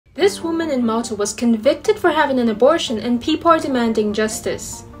This woman in Malta was convicted for having an abortion and people are demanding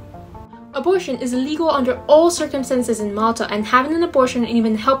justice. Abortion is illegal under all circumstances in Malta, and having an abortion and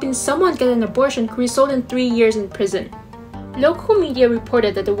even helping someone get an abortion could result in 3 years in prison. Local media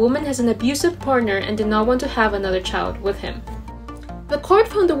reported that the woman has an abusive partner and did not want to have another child with him. The court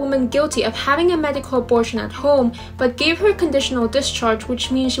found the woman guilty of having a medical abortion at home, but gave her conditional discharge, which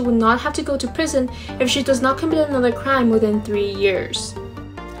means she would not have to go to prison if she does not commit another crime within 3 years.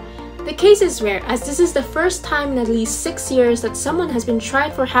 The case is rare, as this is the first time in at least 6 years that someone has been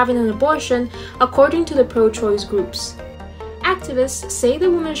tried for having an abortion, according to the pro-choice groups. Activists say the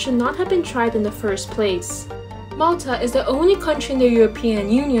woman should not have been tried in the first place. Malta is the only country in the European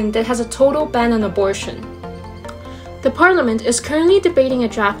Union that has a total ban on abortion. The Parliament is currently debating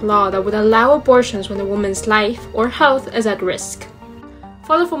a draft law that would allow abortions when a woman's life or health is at risk.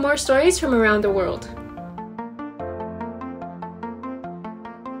 Follow for more stories from around the world.